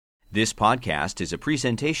This podcast is a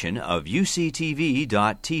presentation of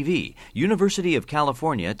UCTV.tv, University of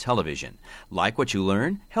California Television. Like what you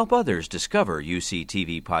learn? Help others discover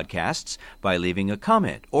UCTV podcasts by leaving a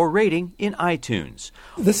comment or rating in iTunes.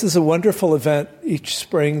 This is a wonderful event each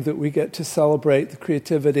spring that we get to celebrate the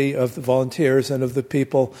creativity of the volunteers and of the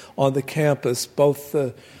people on the campus, both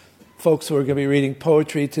the folks who are going to be reading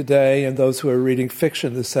poetry today and those who are reading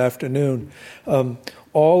fiction this afternoon.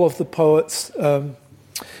 All of the poets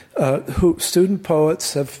student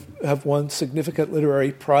poets have won significant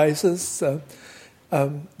literary prizes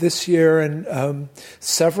this year, and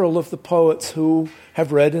several of the poets who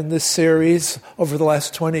have read in this series over the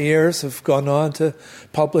last 20 years have gone on to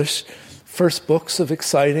publish first books of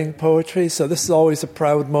exciting poetry, so this is always a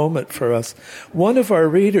proud moment for us. One of our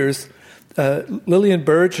readers, Lillian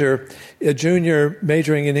Berger, a junior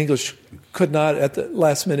majoring in English, could not at the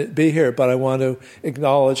last minute be here, but I want to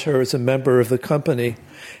acknowledge her as a member of the company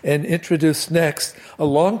and introduce next a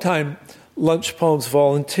longtime Lunch Poems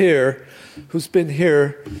volunteer who's been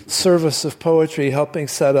here, service of poetry, helping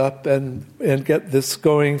set up and get this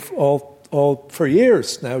going all for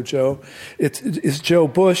years now, Joe. It's Joe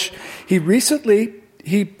Bush. He recently,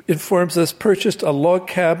 he informs us, purchased a log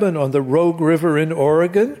cabin on the Rogue River in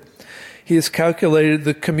Oregon. He has calculated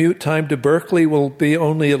the commute time to Berkeley will be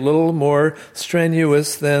only a little more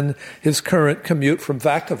strenuous than his current commute from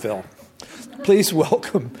Vacaville. Please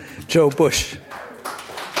welcome Joe Bush.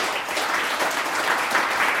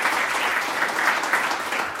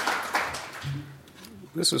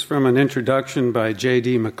 This is from an introduction by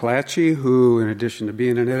J.D. McClatchy, who, in addition to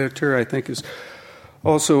being an editor, I think is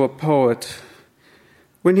also a poet.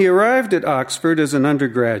 When he arrived at Oxford as an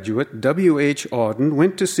undergraduate, W.H. Auden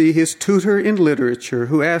went to see his tutor in literature,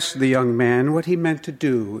 who asked the young man what he meant to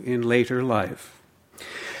do in later life.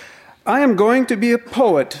 "I am going to be a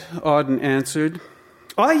poet," Auden answered.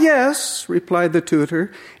 "Ah, yes," replied the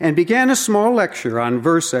tutor, and began a small lecture on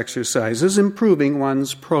verse exercises, improving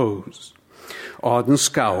one's prose. Auden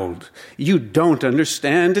scowled. "You don't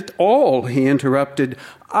understand at all," he interrupted.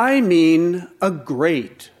 "I mean a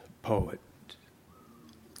great poet."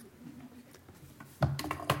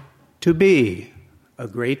 To be a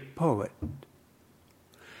great poet.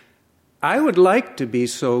 I would like to be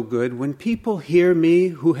so good when people hear me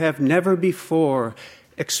who have never before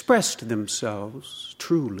expressed themselves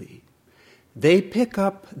truly. They pick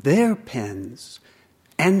up their pens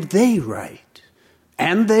and they write,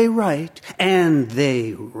 and they write, and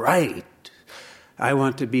they write. I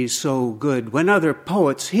want to be so good when other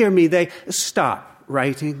poets hear me, they stop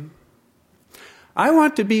writing. I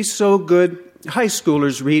want to be so good high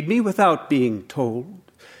schoolers read me without being told,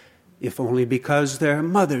 if only because their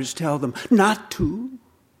mothers tell them not to.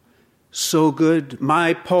 So good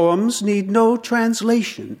my poems need no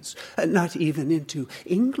translations, not even into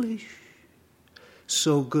English.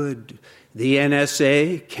 So good the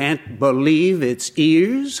NSA can't believe its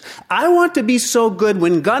ears. I want to be so good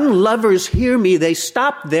when gun lovers hear me, they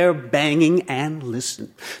stop their banging and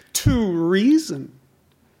listen to reason.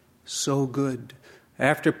 So good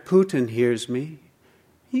after Putin hears me,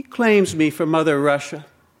 he claims me for Mother Russia.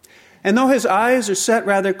 And though his eyes are set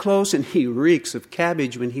rather close and he reeks of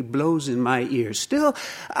cabbage when he blows in my ear, still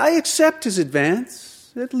I accept his advance,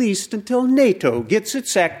 at least until NATO gets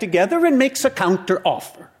its act together and makes a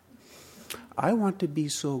counter-offer. I want to be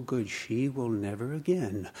so good she will never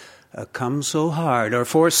again come so hard or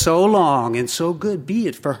for so long, and so good be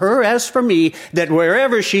it for her as for me that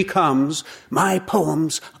wherever she comes, my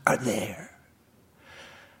poems are there.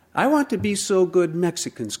 I want to be so good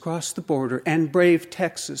Mexicans cross the border and brave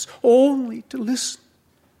Texas only to listen,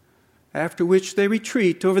 after which they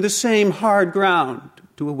retreat over the same hard ground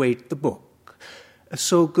to await the book.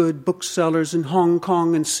 So good booksellers in Hong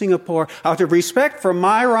Kong and Singapore, out of respect for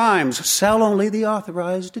my rhymes, sell only the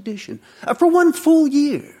authorized edition for 1 full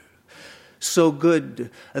year. So good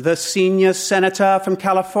the senior senator from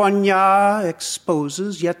California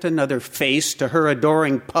exposes yet another face to her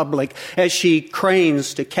adoring public as she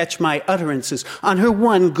cranes to catch my utterances on her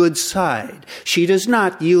one good side. She does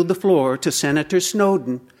not yield the floor to Senator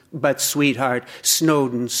Snowden, but, sweetheart,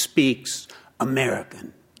 Snowden speaks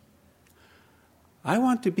American. I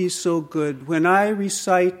want to be so good when I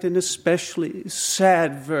recite an especially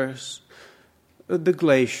sad verse. The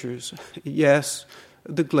glaciers, yes,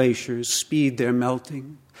 the glaciers speed their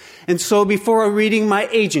melting. And so before a reading, my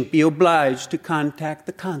agent be obliged to contact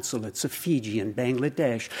the consulates of Fiji and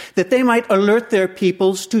Bangladesh, that they might alert their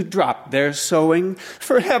peoples to drop their sowing.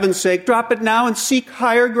 For heaven's sake, drop it now and seek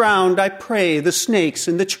higher ground. I pray the snakes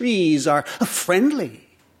and the trees are friendly.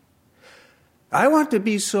 I want to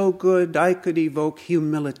be so good I could evoke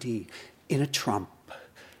humility in a trump,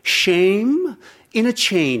 shame in a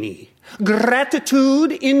Cheney,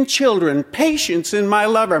 gratitude in children, patience in my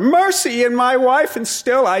lover, mercy in my wife, and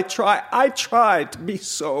still I try to be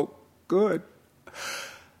so good.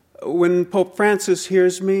 When Pope Francis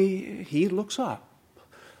hears me, he looks up.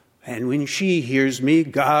 And when she hears me,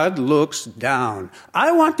 God looks down.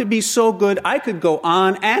 I want to be so good I could go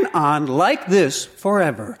on and on like this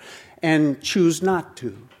forever and choose not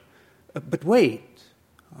to. But wait,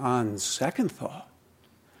 on second thought,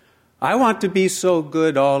 I want to be so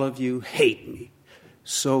good all of you hate me.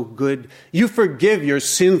 So good you forgive your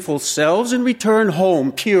sinful selves and return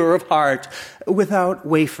home pure of heart without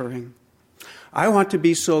wavering. I want to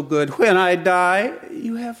be so good when I die,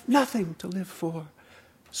 you have nothing to live for.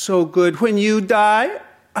 So good when you die,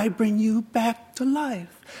 I bring you back to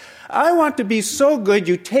life. I want to be so good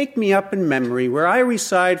you take me up in memory where I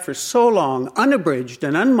reside for so long, unabridged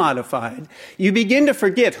and unmodified. You begin to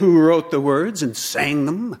forget who wrote the words and sang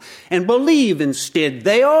them, and believe instead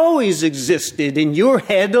they always existed in your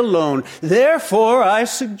head alone. Therefore, I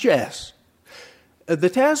suggest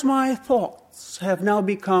that as my thoughts have now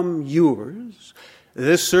become yours,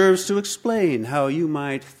 this serves to explain how you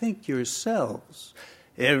might think yourselves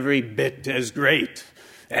every bit as great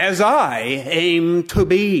as I aim to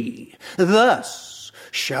be. Thus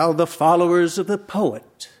shall the followers of the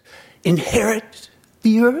poet inherit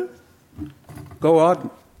the earth. Go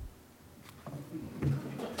on.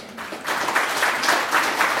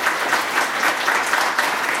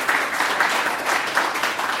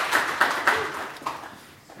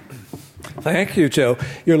 Thank you, Joe.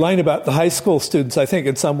 Your line about the high school students, I think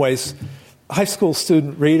in some ways, high school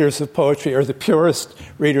student readers of poetry are the purest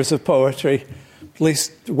readers of poetry. At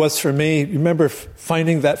least it was for me. You remember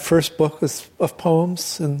finding that first book of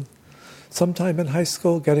poems and sometime in high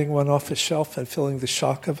school, getting one off a shelf and feeling the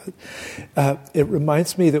shock of it. It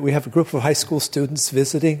reminds me that we have a group of high school students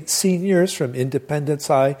visiting, seniors from Independence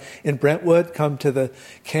High in Brentwood, come to the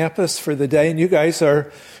campus for the day. And you guys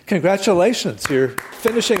are, congratulations, you're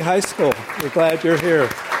finishing high school. We're glad you're here.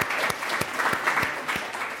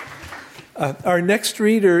 Our next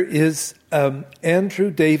reader is Andrew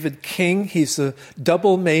David King. He's a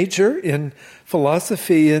double major in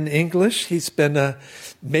philosophy and English. He's been a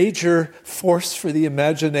major force for the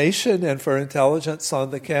imagination and for intelligence on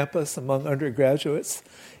the campus among undergraduates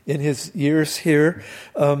in his years here.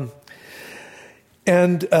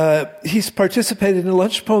 And he's participated in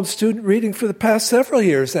lunch poem student reading for the past several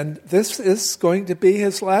years, and this is going to be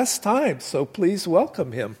his last time, so please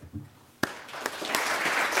welcome him.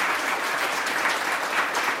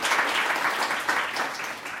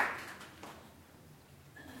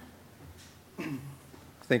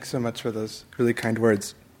 Thanks so much for those really kind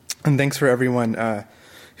words. And thanks for everyone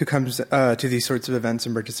who comes to these sorts of events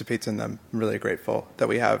and participates in them. I'm really grateful that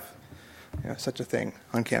we have such a thing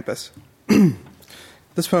on campus.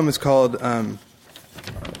 This poem is called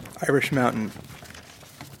Irish Mountain.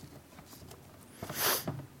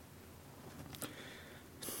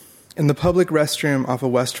 In the public restroom off a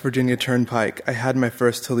West Virginia turnpike, I had my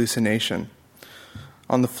first hallucination.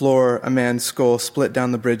 On the floor, a man's skull split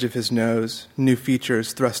down the bridge of his nose, new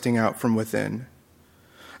features thrusting out from within.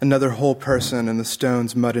 Another whole person in the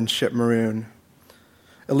stone's mud and chip maroon.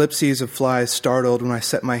 Ellipses of flies startled when I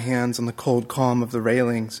set my hands on the cold calm of the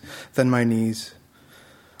railings, then my knees.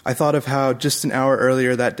 I thought of how, just an hour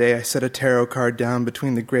earlier that day, I set a tarot card down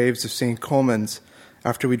between the graves of St. Coleman's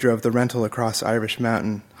after we drove the rental across Irish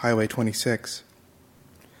Mountain, Highway 26.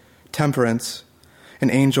 Temperance, an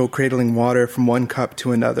angel cradling water from one cup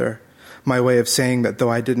to another, my way of saying that though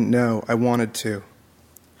I didn't know, I wanted to.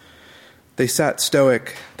 They sat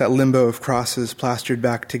stoic, that limbo of crosses plastered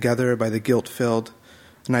back together by the guilt-filled,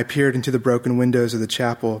 and I peered into the broken windows of the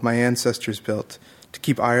chapel my ancestors built to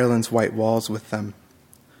keep Ireland's white walls with them.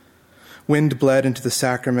 Wind bled into the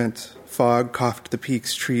sacrament, fog coughed the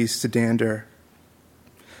peak's trees to dander.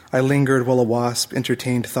 I lingered while a wasp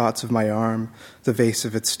entertained thoughts of my arm, the vase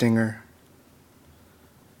of its stinger.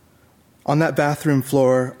 On that bathroom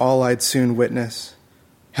floor, all I'd soon witness.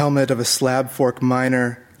 Helmet of a slab fork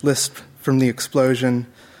miner, lisp from the explosion,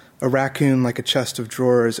 a raccoon like a chest of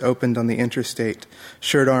drawers opened on the interstate,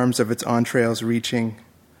 shirt arms of its entrails reaching.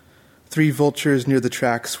 3 vultures near the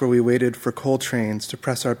tracks where we waited for coal trains to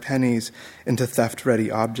press our pennies into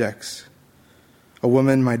theft-ready objects. A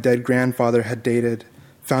woman my dead grandfather had dated,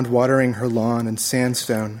 found watering her lawn in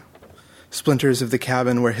sandstone. Splinters of the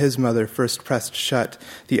cabin where his mother first pressed shut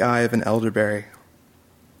the eye of an elderberry.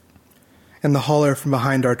 And the holler from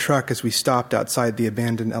behind our truck as we stopped outside the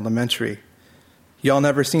abandoned elementary. Y'all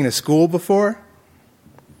never seen a school before?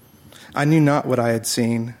 I knew not what I had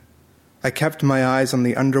seen. I kept my eyes on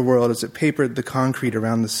the underworld as it papered the concrete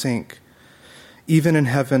around the sink. Even in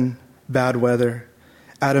heaven, bad weather,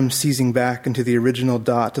 atoms seizing back into the original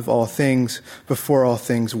dot of all things before all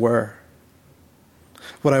things were.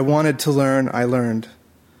 What I wanted to learn, I learned.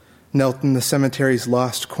 Knelt in the cemetery's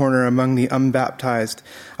lost corner among the unbaptized,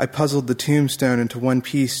 I puzzled the tombstone into one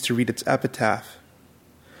piece to read its epitaph.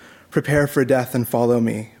 Prepare for death and follow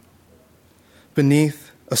me.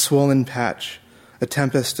 Beneath, a swollen patch, a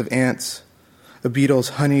tempest of ants, a beetle's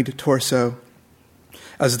honeyed torso,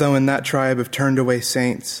 as though in that tribe of turned-away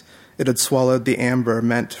saints, it had swallowed the amber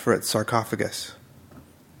meant for its sarcophagus.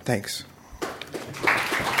 Thanks.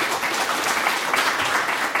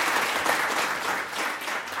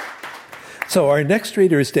 So our next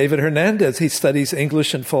reader is David Hernandez. He studies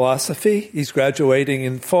English and philosophy. He's graduating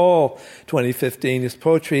in fall 2015. His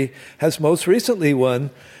poetry has most recently won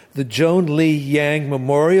the Joan Lee Yang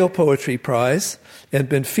Memorial Poetry Prize and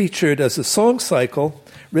been featured as a song cycle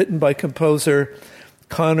written by composer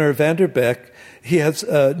Connor Vanderbeck. He has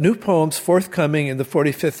new poems forthcoming in the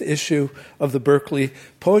 45th issue of the Berkeley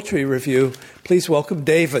Poetry Review. Please welcome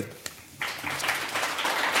David.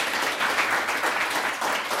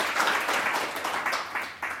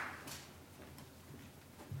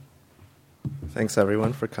 Thanks,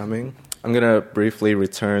 everyone, for coming. I'm going to briefly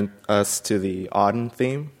return us to the Auden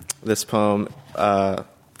theme. This poem,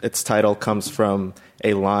 its title comes from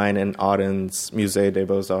a line in Auden's Musée des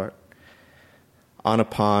Beaux-Arts. On a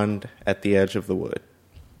pond at the edge of the wood.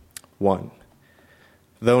 1.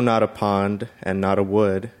 Though not a pond and not a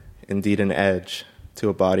wood, indeed an edge to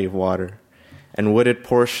a body of water, and wooded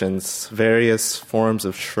portions, various forms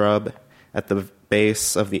of shrub at the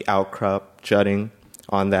base of the outcrop jutting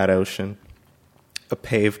on that ocean, a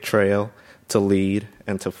paved trail to lead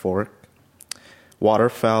and to fork.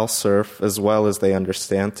 Waterfowl surf as well as they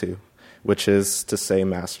understand to, which is to say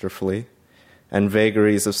masterfully, and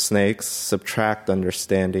vagaries of snakes subtract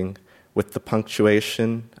understanding with the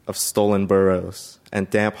punctuation of stolen burrows and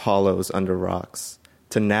damp hollows under rocks,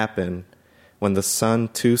 to nap in when the sun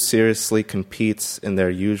too seriously competes in their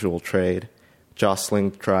usual trade,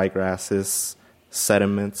 jostling dry grasses,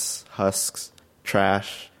 sediments, husks,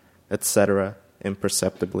 trash, etc.,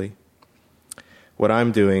 imperceptibly. What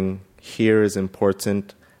I'm doing here is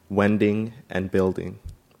important, wending and building.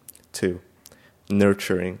 2.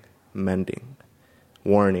 Nurturing, mending,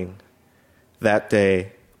 warning. That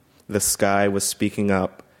day, the sky was speaking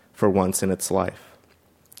up for once in its life.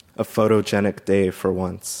 A photogenic day for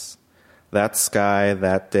once. That sky,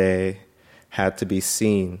 that day, had to be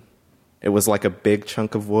seen. It was like a big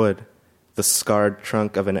chunk of wood, the scarred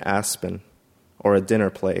trunk of an aspen, or a dinner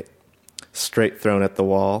plate, straight thrown at the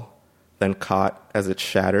wall, then caught as it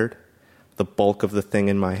shattered, the bulk of the thing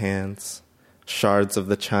in my hands, shards of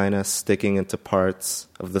the china sticking into parts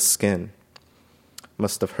of the skin.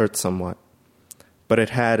 Must have hurt somewhat, but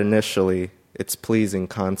it had initially its pleasing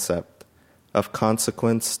concept of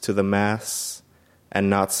consequence to the mass and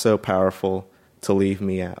not so powerful to leave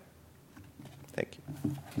me out. Thank you.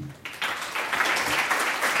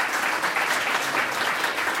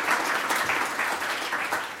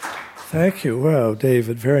 Thank you. Wow,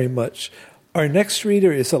 David, very much. Our next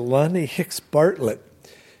reader is Alani Hicks Bartlett.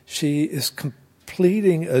 She is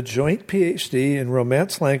completing a joint PhD in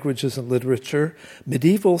Romance Languages and Literature,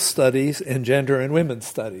 Medieval Studies, and Gender and Women's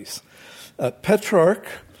Studies. Petrarch,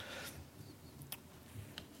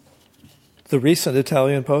 the recent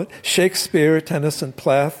Italian poet, Shakespeare, Tennyson,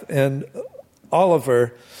 Plath, and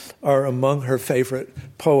Oliver are among her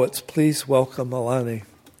favorite poets. Please welcome Alani.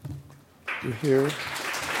 You here?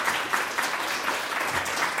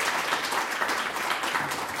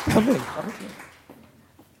 Come in.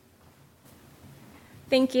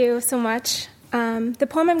 Thank you so much. The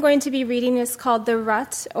poem I'm going to be reading is called The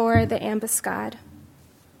Rut, or The Ambuscade.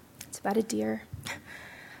 It's about a deer.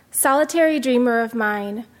 Solitary dreamer of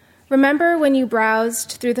mine, remember when you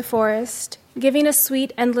browsed through the forest, giving a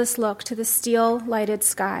sweet, endless look to the steel-lighted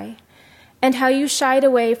sky, and how you shied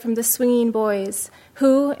away from the swinging boys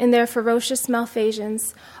who, in their ferocious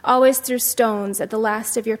malfeasance, always threw stones at the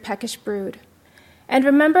last of your peckish brood. And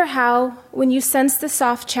remember how, when you sensed the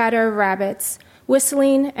soft chatter of rabbits,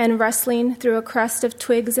 whistling and rustling through a crust of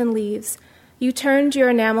twigs and leaves, you turned your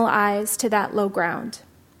enamel eyes to that low ground.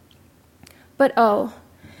 But oh,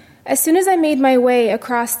 as soon as I made my way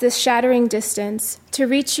across this shattering distance to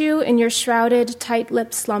reach you in your shrouded,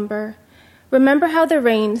 tight-lipped slumber, remember how the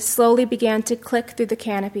rain slowly began to click through the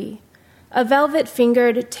canopy, a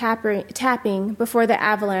velvet-fingered tapping before the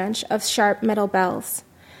avalanche of sharp metal bells.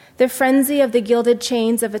 The frenzy of the gilded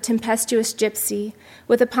chains of a tempestuous gypsy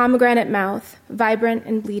with a pomegranate mouth, vibrant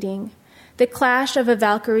and bleeding. the clash of a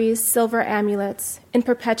Valkyrie's silver amulets in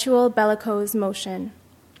perpetual bellicose motion.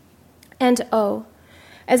 And oh,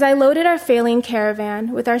 as I loaded our failing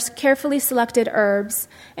caravan with our carefully selected herbs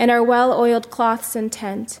and our well-oiled cloths and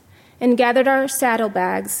tent, and gathered our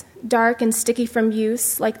saddlebags, dark and sticky from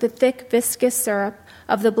use like the thick, viscous syrup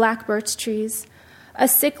of the black birch trees, a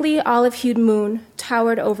sickly olive-hued moon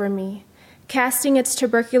towered over me, casting its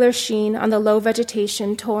tubercular sheen on the low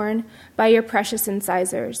vegetation torn by your precious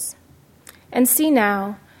incisors. And see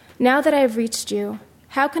now that I have reached you,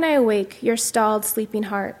 how can I awake your stalled, sleeping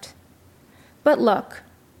heart? But look,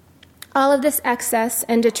 all of this excess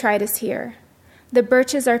and detritus here. The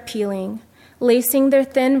birches are peeling, lacing their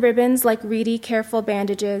thin ribbons like reedy, careful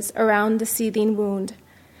bandages around the seething wound.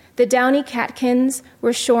 The downy catkins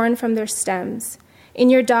were shorn from their stems, in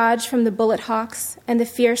your dodge from the bullet hawks and the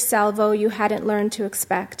fierce salvo you hadn't learned to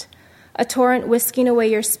expect, a torrent whisking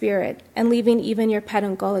away your spirit and leaving even your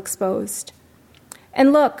peduncle exposed.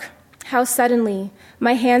 And look, how suddenly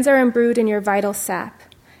my hands are imbrued in your vital sap,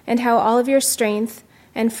 and how all of your strength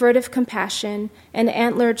and furtive compassion and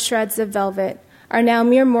antlered shreds of velvet are now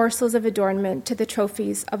mere morsels of adornment to the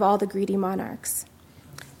trophies of all the greedy monarchs.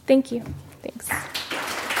 Thank you. Thanks.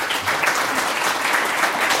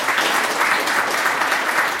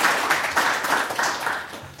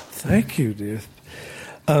 Thank you, Edith.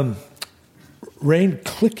 Rain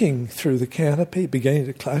clicking through the canopy, beginning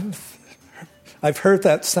to climb. I've heard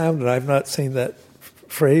that sound, and I've not seen that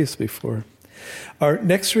phrase before. Our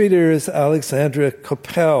next reader is Alexandra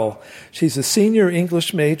Coppell. She's a senior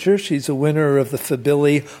English major. She's a winner of the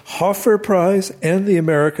Fabili Hoffer Prize and the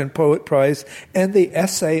American Poet Prize and the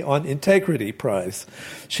Essay on Integrity Prize.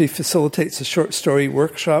 She facilitates a short story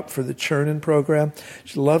workshop for the Chernin program.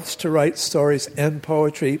 She loves to write stories and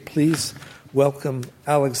poetry. Please welcome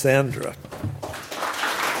Alexandra.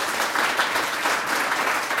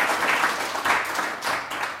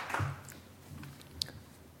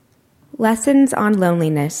 Lessons on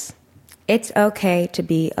Loneliness. It's okay to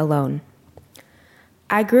be alone.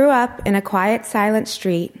 I grew up in a quiet, silent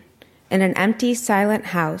street in an empty, silent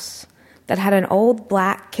house that had an old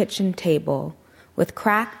black kitchen table with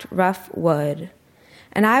cracked, rough wood,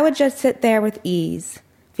 and I would just sit there with ease,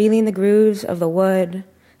 feeling the grooves of the wood,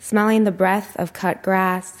 smelling the breath of cut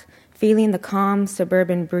grass, feeling the calm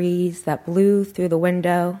suburban breeze that blew through the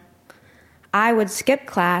window. I would skip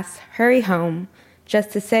class, hurry home,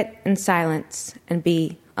 just to sit in silence and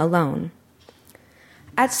be alone.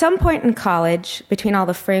 At some point in college, between all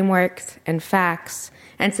the frameworks and facts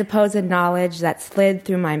and supposed knowledge that slid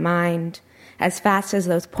through my mind as fast as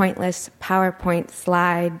those pointless PowerPoint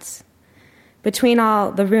slides, between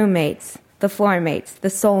all the roommates, the floor mates, the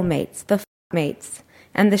soulmates, the mates,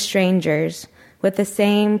 and the strangers with the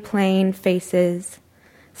same plain faces,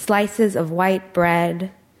 slices of white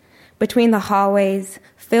bread, between the hallways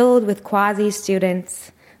filled with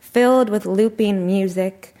quasi-students, filled with looping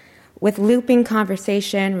music, with looping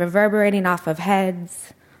conversation reverberating off of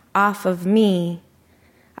heads, off of me,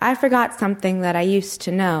 I forgot something that I used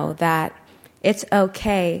to know, that it's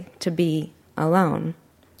okay to be alone.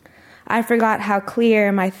 I forgot how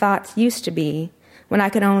clear my thoughts used to be when I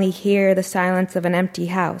could only hear the silence of an empty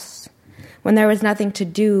house, when there was nothing to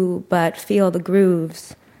do but feel the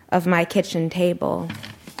grooves of my kitchen table.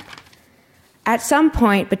 At some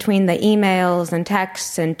point between the emails and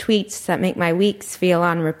texts and tweets that make my weeks feel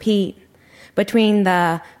on repeat, between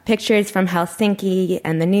the pictures from Helsinki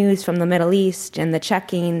and the news from the Middle East and the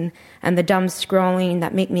checking and the dumb scrolling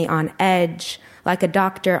that make me on edge, like a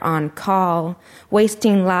doctor on call,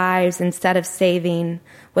 wasting lives instead of saving,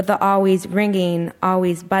 with the always ringing,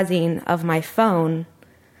 always buzzing of my phone,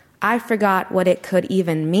 I forgot what it could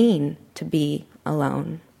even mean to be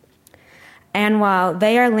alone. And while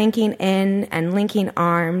they are linking in and linking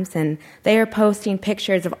arms, and they are posting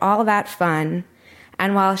pictures of all that fun,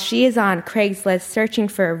 and while she is on Craigslist searching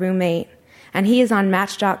for a roommate, and he is on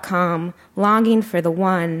Match.com longing for the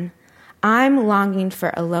one, I'm longing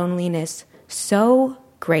for a loneliness so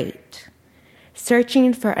great,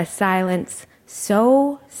 searching for a silence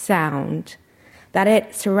so sound that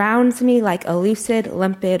it surrounds me like a lucid,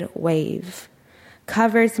 limpid wave,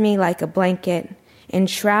 covers me like a blanket,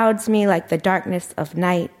 enshrouds me like the darkness of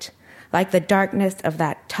night, like the darkness of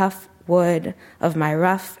that tough wood of my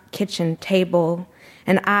rough kitchen table,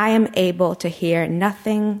 and I am able to hear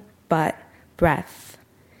nothing but breath.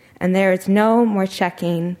 And there is no more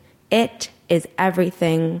checking. It is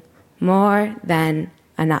everything, more than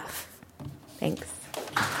enough. Thanks.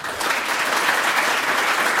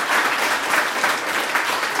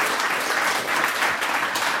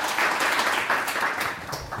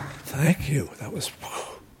 Thank you. That was...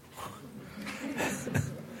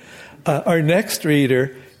 Our next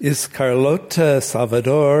reader is Carlota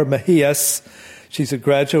Salvador Mejias. She's a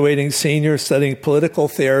graduating senior studying political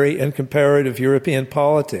theory and comparative European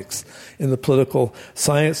politics in the political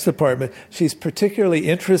science department. She's particularly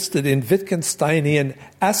interested in Wittgensteinian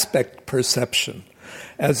aspect perception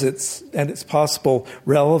and its possible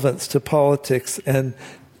relevance to politics. And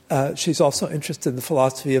she's also interested in the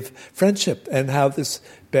philosophy of friendship and how this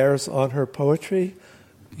bears on her poetry.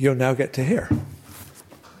 You'll now get to hear.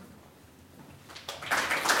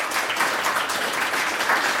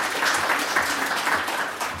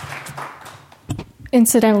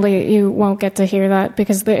 Incidentally, you won't get to hear that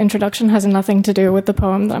because the introduction has nothing to do with the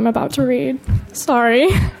poem that I'm about to read. Sorry.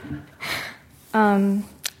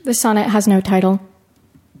 The sonnet has no title.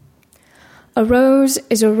 A rose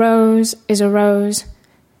is a rose is a rose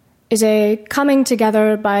is a coming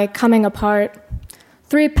together by coming apart.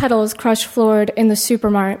 3 petals crushed floored in the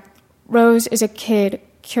supermart. Rose is a kid,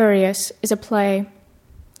 curious is a play.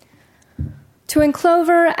 To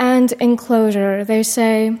enclover and enclosure, they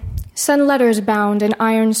say, send letters bound in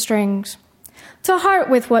iron strings. To heart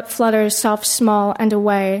with what flutters soft, small, and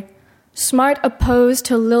away. Smart opposed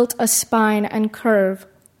to lilt a spine and curve,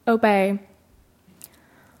 obey.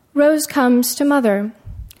 Rose comes to mother.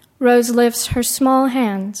 Rose lifts her small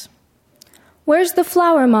hands. Where's the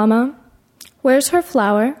flower, Mama? Where's her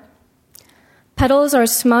flower? Petals are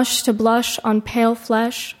smushed to blush on pale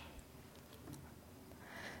flesh.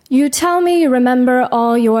 You tell me you remember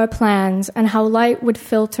all your plans and how light would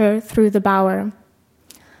filter through the bower.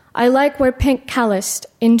 I like where pink calloused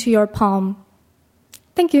into your palm.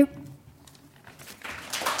 Thank you.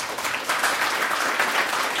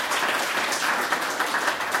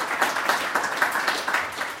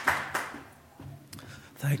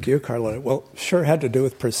 Thank you, Carlota. Well, sure had to do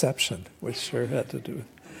with perception. Which sure had to do with.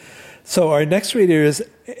 So our next reader is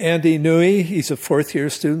Andy Nui. He's a 4th-year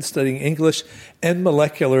student studying English and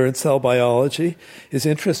molecular and cell biology. His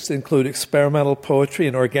interests include experimental poetry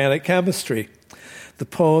and organic chemistry. The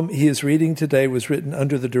poem he is reading today was written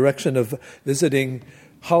under the direction of visiting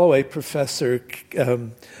Holloway professor,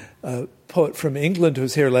 poet from England who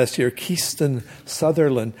was here last year, Keaston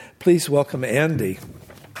Sutherland. Please welcome Andy.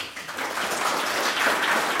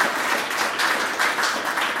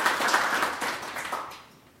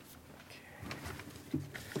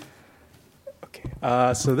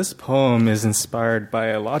 So this poem is inspired by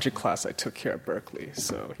a logic class I took here at Berkeley,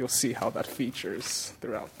 so you'll see how that features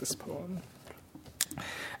throughout this poem.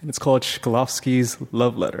 And it's called Shklovsky's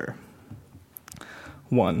Love Letter.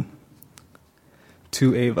 1.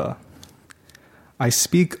 To Ava. I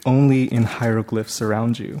speak only in hieroglyphs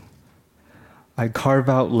around you. I carve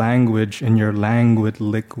out language in your languid,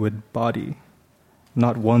 liquid body.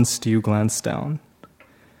 Not once do you glance down.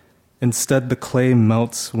 Instead, the clay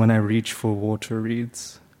melts when I reach for water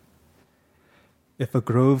reeds. If a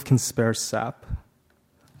grove can spare sap,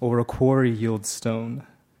 or a quarry yield stone,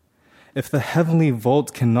 if the heavenly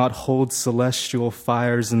vault cannot hold celestial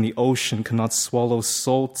fires and the ocean cannot swallow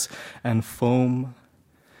salt and foam,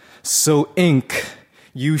 so ink,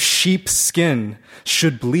 you sheep skin,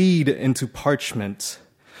 should bleed into parchment.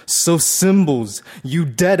 So symbols, you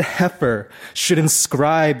dead heifer, should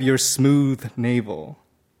inscribe your smooth navel.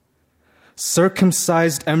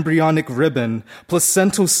 Circumcised embryonic ribbon,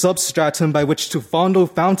 placental substratum by which to fondle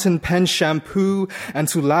fountain pen shampoo and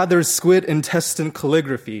to lather squid intestine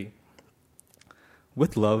calligraphy.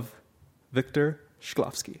 With love, Victor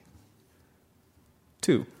Shklovsky.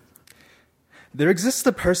 2. There exists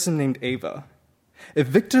a person named Ava. If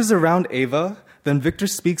Victor's around Ava, then Victor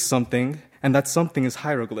speaks something, and that something is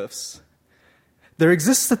hieroglyphs. There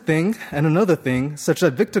exists a thing and another thing, such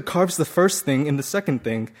that Victor carves the first thing in the second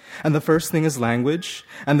thing, and the first thing is language,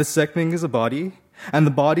 and the second thing is a body, and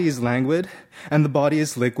the body is languid, and the body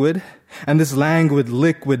is liquid, and this languid,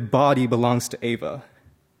 liquid body belongs to Ava.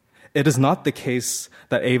 It is not the case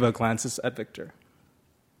that Ava glances at Victor.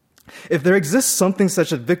 If there exists something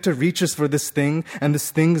such that Victor reaches for this thing, and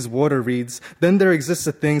this thing is water reeds, then there exists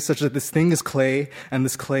a thing such that this thing is clay, and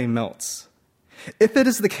this clay melts. If it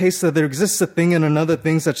is the case that there exists a thing and another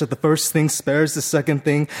thing such that the first thing spares the second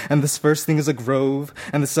thing, and this first thing is a grove,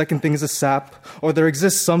 and the second thing is a sap, or there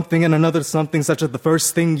exists something and another something such that the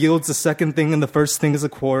first thing yields the second thing, and the first thing is a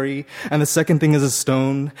quarry, and the second thing is a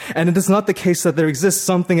stone, and it is not the case that there exists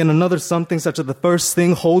something and another something such that the first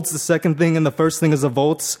thing holds the second thing, and the first thing is a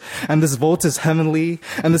vault, and this vault is heavenly,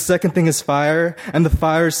 and the second thing is fire, and the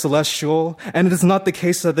fire is celestial, and it is not the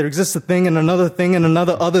case that there exists a thing and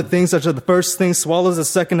another other thing such that the first thing thing swallows the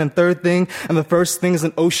second and third thing, and the first thing is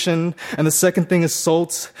an ocean, and the second thing is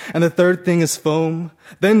salt, and the third thing is foam.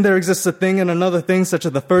 Then there exists a thing and another thing, such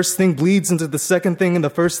that the first thing bleeds into the second thing, and the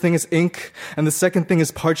first thing is ink, and the second thing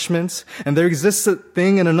is parchment. And there exists a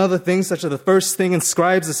thing and another thing, such that the first thing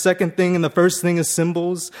inscribes the second thing, and the first thing is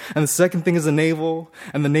symbols, and the second thing is a navel,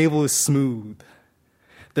 and the navel is smooth.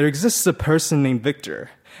 There exists a person named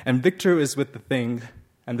Victor, and Victor is with the thing,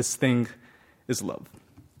 and this thing is love.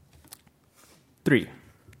 3.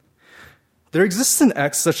 There exists an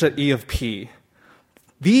x such that E of P.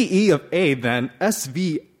 VE of A, then,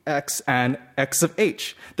 SVX and X of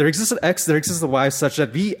H. There exists an X, there exists a Y such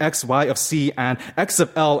that VXY of C and X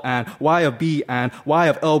of L and Y of B and Y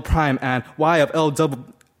of L prime and Y of L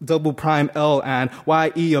double prime L and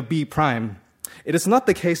YE of B prime. It is not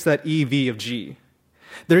the case that EV of G.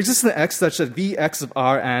 There exists an X such that Vx of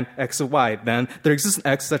R and X of Y. Then there exists an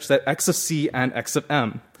X such that X of C and X of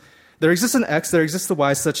M. There exists an X, there exists a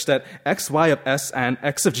Y such that XY of S and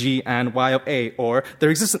X of G and Y of A. Or there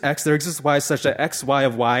exists an X, there exists a Y such that XY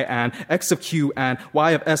of Y and X of Q and Y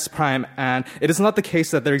of S prime. And it is not the case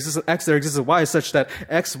that there exists an X, there exists a Y such that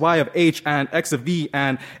XY of H and X of V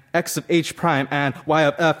and X of H prime and Y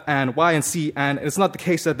of F and Y and C. And it's not the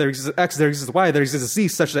case that there exists an X, there exists a Y, there exists a Z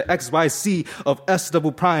such that X, Y, C of S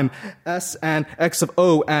double prime, S and X of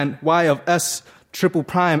O and Y of S triple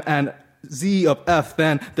prime and Z of F.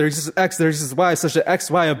 Then there exists X, there exists Y such that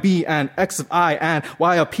X, Y of B and X of I and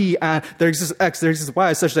Y of P. And there exists X, there exists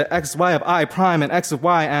Y such that X, Y of I prime and X of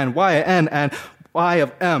Y and Y of N and Y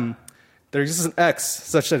of M. There exists an X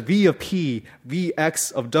such that V of P,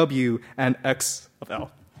 VX of W and X of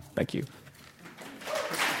L. Thank you.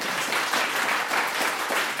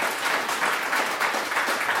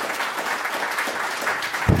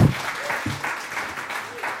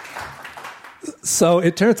 So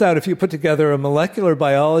it turns out if you put together a molecular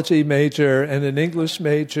biology major and an English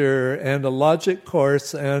major and a logic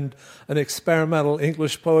course and an experimental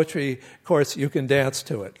English poetry course, you can dance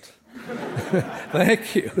to it.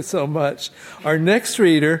 Thank you so much. Our next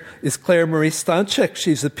reader is Claire Marie Stanczyk.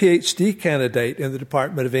 She's a PhD candidate in the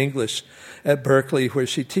Department of English at Berkeley, where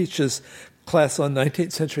she teaches class on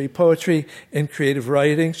 19th century poetry and creative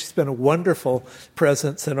writing. She's been a wonderful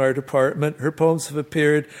presence in our department. Her poems have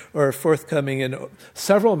appeared or are forthcoming in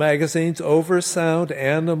several magazines: Oversound,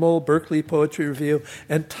 Animal, Berkeley Poetry Review,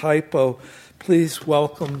 and Typo. Please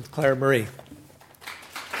welcome Claire Marie.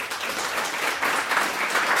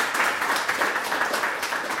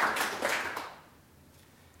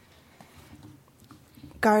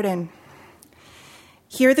 Garden.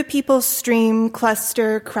 Here the people stream,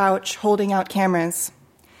 cluster, crouch, holding out cameras.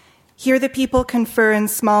 Here the people confer in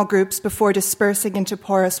small groups before dispersing into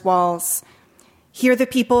porous walls. Here the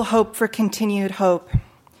people hope for continued hope.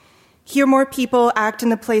 Here more people act in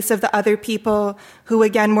the place of the other people who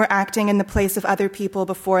again were acting in the place of other people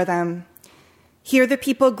before them. Here the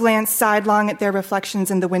people glance sidelong at their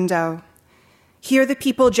reflections in the window. Here the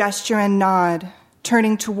people gesture and nod,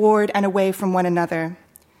 turning toward and away from one another.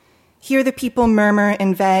 Here the people murmur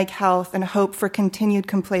in vague health and hope for continued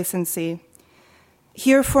complacency.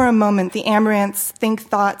 Here for a moment the amaranths think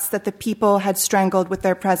thoughts that the people had strangled with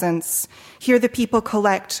their presence. Here the people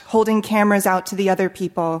collect, holding cameras out to the other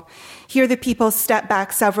people. Here the people step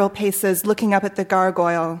back several paces, looking up at the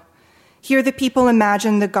gargoyle. Here the people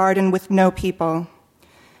imagine the garden with no people.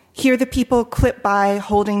 Here the people clip by,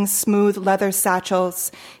 holding smooth leather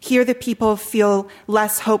satchels. Here the people feel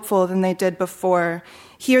less hopeful than they did before.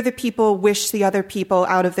 Here the people wish the other people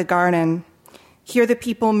out of the garden. Here the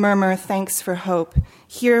people murmur thanks for hope.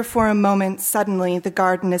 Here for a moment, suddenly, the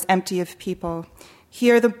garden is empty of people.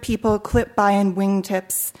 Here the people clip by in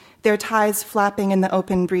wingtips, their ties flapping in the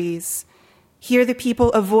open breeze. Here the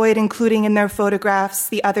people avoid including in their photographs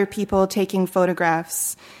the other people taking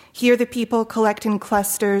photographs. Here the people collect in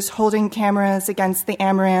clusters, holding cameras against the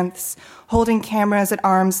amaranths, holding cameras at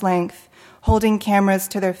arm's length, holding cameras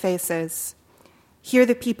to their faces. Here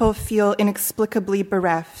the people feel inexplicably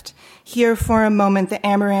bereft. Here for a moment the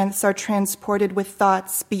amaranths are transported with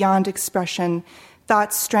thoughts beyond expression,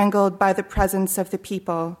 thoughts strangled by the presence of the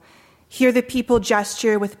people. Here the people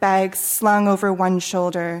gesture with bags slung over one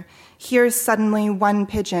shoulder. Here suddenly one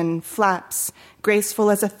pigeon flaps, graceful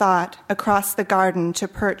as a thought, across the garden to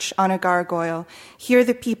perch on a gargoyle. Here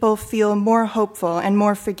the people feel more hopeful and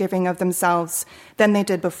more forgiving of themselves than they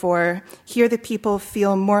did before. Here the people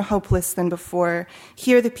feel more hopeless than before.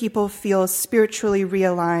 Here the people feel spiritually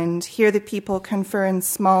realigned. Here the people confer in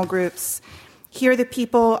small groups. Here the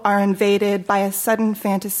people are invaded by a sudden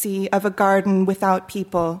fantasy of a garden without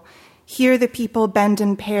people. Here the people bend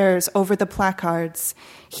in pairs over the placards.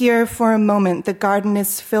 Here for a moment the garden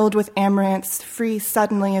is filled with amaranths, free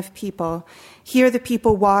suddenly of people. Here the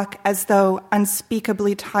people walk as though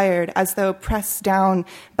unspeakably tired, as though pressed down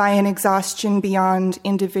by an exhaustion beyond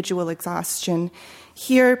individual exhaustion.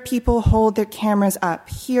 Here people hold their cameras up.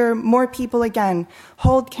 Here more people again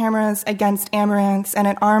hold cameras against amaranths and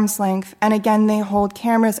at arm's length, and again they hold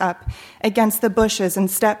cameras up against the bushes and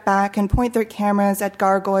step back and point their cameras at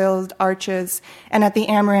gargoyled arches and at the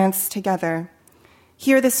amaranths together.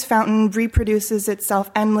 Here this fountain reproduces itself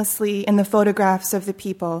endlessly in the photographs of the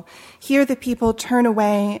people. Here the people turn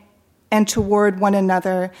away and toward one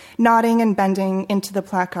another, nodding and bending into the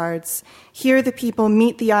placards. Here the people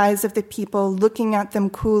meet the eyes of the people, looking at them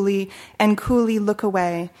coolly, and coolly look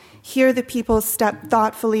away. Here the people step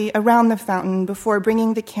thoughtfully around the fountain before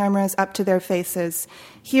bringing the cameras up to their faces.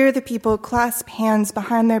 Here the people clasp hands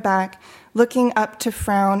behind their back, looking up to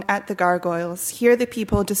frown at the gargoyles. Here the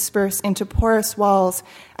people disperse into porous walls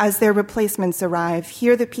as their replacements arrive.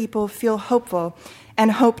 Here the people feel hopeful and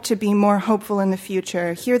hope to be more hopeful in the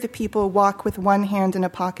future. Here the people walk with one hand in a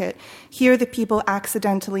pocket. Here the people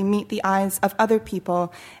accidentally meet the eyes of other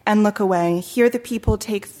people and look away. Here the people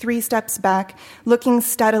take 3 steps back, looking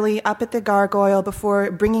steadily up at the gargoyle before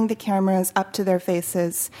bringing the cameras up to their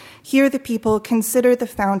faces. Here the people consider the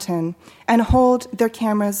fountain and hold their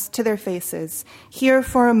cameras to their faces. Here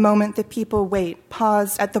for a moment the people wait,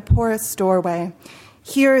 paused at the porous doorway.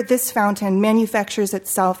 Here, this fountain manufactures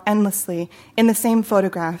itself endlessly in the same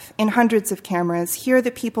photograph, in hundreds of cameras. Here, the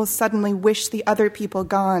people suddenly wish the other people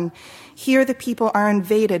gone. Here, the people are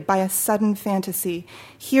invaded by a sudden fantasy.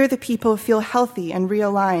 Here, the people feel healthy and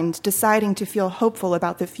realigned, deciding to feel hopeful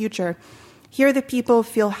about the future. Here, the people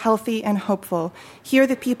feel healthy and hopeful. Here,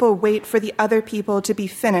 the people wait for the other people to be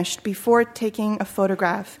finished before taking a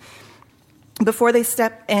photograph, before they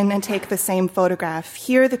step in and take the same photograph.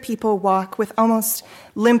 Here the people walk with almost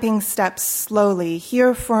limping steps slowly.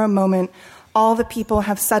 Here for a moment, all the people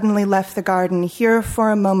have suddenly left the garden. Here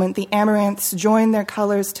for a moment, the amaranths join their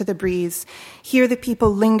colors to the breeze. Here the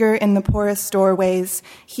people linger in the porous doorways.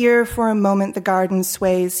 Here for a moment, the garden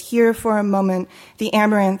sways. Here for a moment, the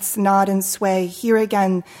amaranths nod and sway. Here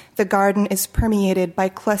again, the garden is permeated by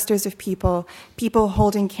clusters of people, people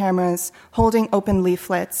holding cameras, holding open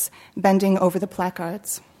leaflets, bending over the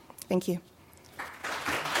placards. Thank you.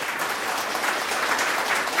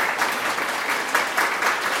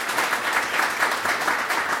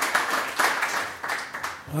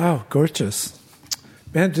 Wow, gorgeous.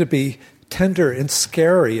 Meant to be tender and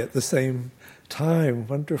scary at the same time.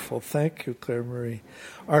 Wonderful. Thank you, Claire Marie.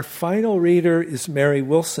 Our final reader is Mary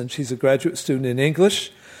Wilson. She's a graduate student in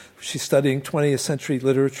English. She's studying 20th century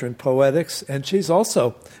literature and poetics, and she's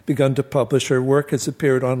also begun to publish. Her work has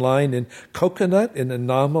appeared online in Coconut, in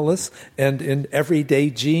Anomalous, and in Everyday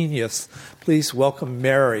Genius. Please welcome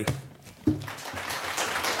Mary.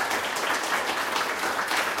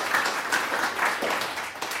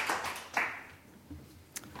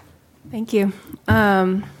 Thank you.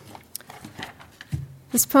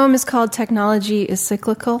 This poem is called Technology is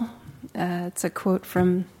Cyclical. It's a quote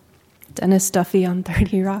from Dennis Duffy on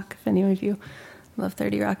 30 Rock, if any of you love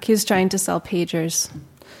 30 Rock. He was trying to sell pagers.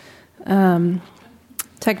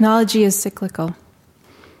 Technology is cyclical.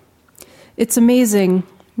 It's amazing,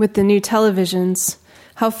 with the new televisions,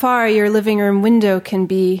 how far your living room window can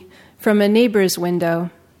be from a neighbor's window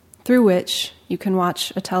through which you can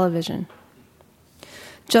watch a television.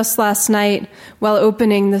 Just last night, while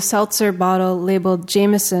opening the seltzer bottle labeled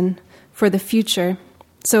Jameson for the future,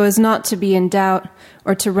 so as not to be in doubt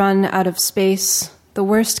or to run out of space, the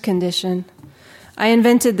worst condition, I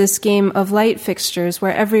invented this game of light fixtures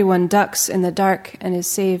where everyone ducks in the dark and is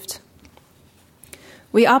saved.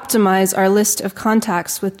 We optimize our list of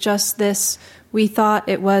contacts with just this: we thought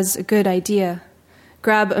it was a good idea.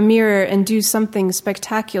 Grab a mirror and do something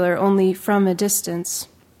spectacular only from a distance.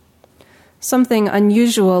 Something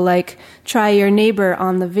unusual like try your neighbor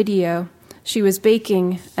on the video. She was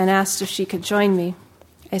baking and asked if she could join me.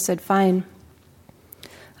 I said, fine.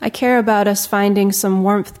 I care about us finding some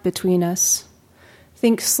warmth between us.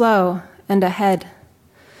 Think slow and ahead.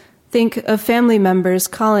 Think of family members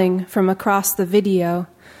calling from across the video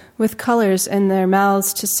with colors in their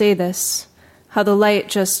mouths to say this, how the light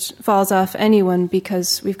just falls off anyone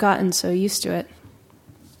because we've gotten so used to it.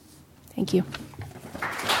 Thank you.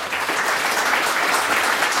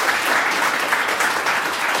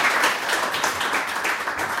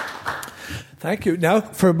 Thank you. Now,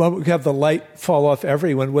 for a moment, we have the light fall off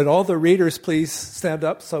everyone. Would all the readers please stand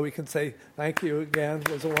up so we can say thank you again?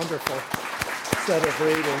 It was a wonderful set of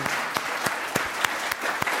readings.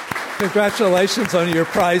 Congratulations on your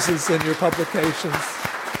prizes and your publications.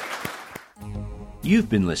 You've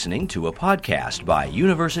been listening to a podcast by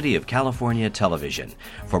University of California Television.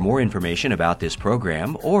 For more information about this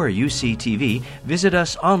program or UCTV, visit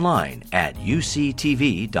us online at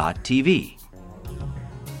uctv.tv.